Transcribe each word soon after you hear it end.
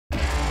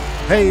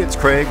Hey, it's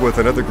Craig with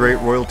another great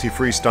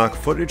royalty-free stock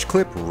footage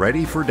clip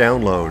ready for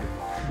download.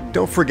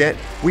 Don't forget,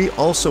 we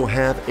also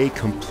have a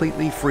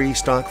completely free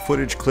stock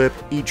footage clip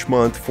each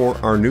month for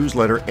our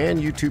newsletter and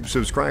YouTube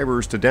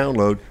subscribers to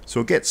download,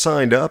 so get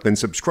signed up and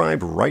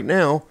subscribe right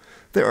now.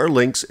 There are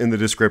links in the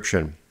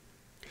description.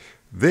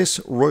 This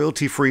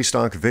royalty-free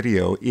stock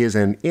video is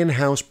an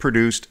in-house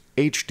produced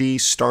HD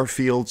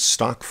Starfield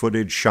stock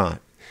footage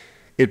shot.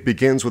 It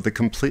begins with a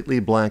completely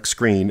black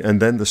screen,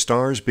 and then the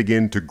stars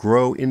begin to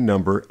grow in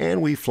number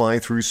and we fly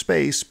through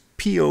space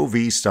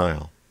POV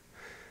style.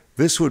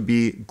 This would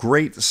be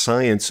great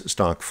science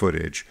stock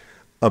footage,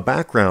 a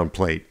background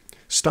plate,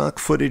 stock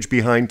footage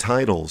behind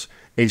titles,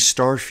 a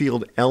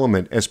Starfield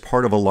element as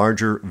part of a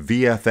larger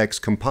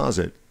VFX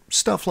composite,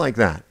 stuff like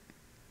that.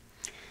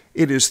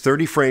 It is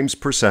 30 frames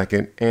per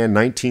second and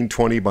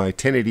 1920 by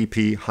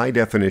 1080p high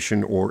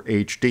definition or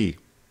HD.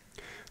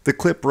 The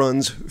clip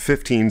runs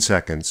 15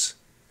 seconds.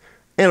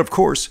 And of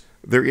course,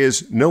 there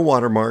is no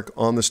watermark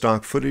on the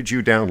stock footage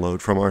you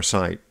download from our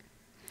site.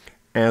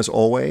 As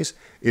always,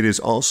 it is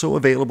also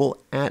available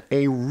at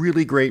a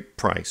really great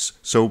price,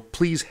 so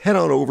please head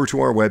on over to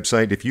our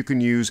website if you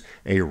can use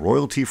a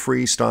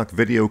royalty-free stock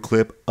video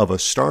clip of a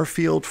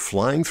Starfield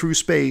flying through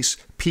space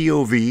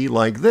POV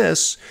like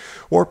this,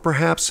 or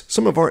perhaps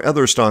some of our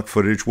other stock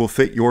footage will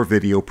fit your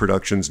video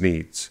production's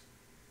needs.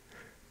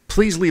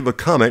 Please leave a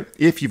comment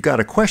if you've got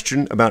a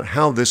question about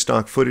how this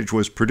stock footage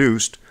was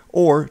produced,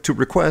 or to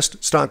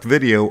request stock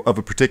video of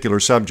a particular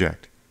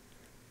subject.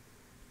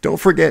 Don't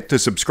forget to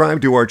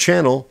subscribe to our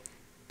channel.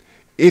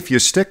 If you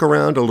stick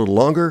around a little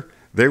longer,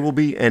 there will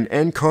be an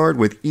end card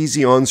with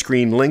easy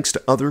on-screen links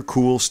to other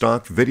cool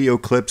stock video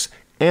clips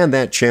and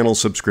that channel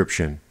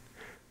subscription.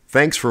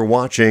 Thanks for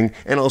watching,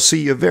 and I'll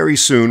see you very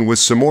soon with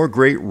some more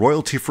great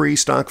royalty-free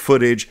stock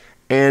footage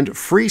and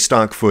free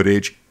stock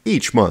footage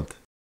each month.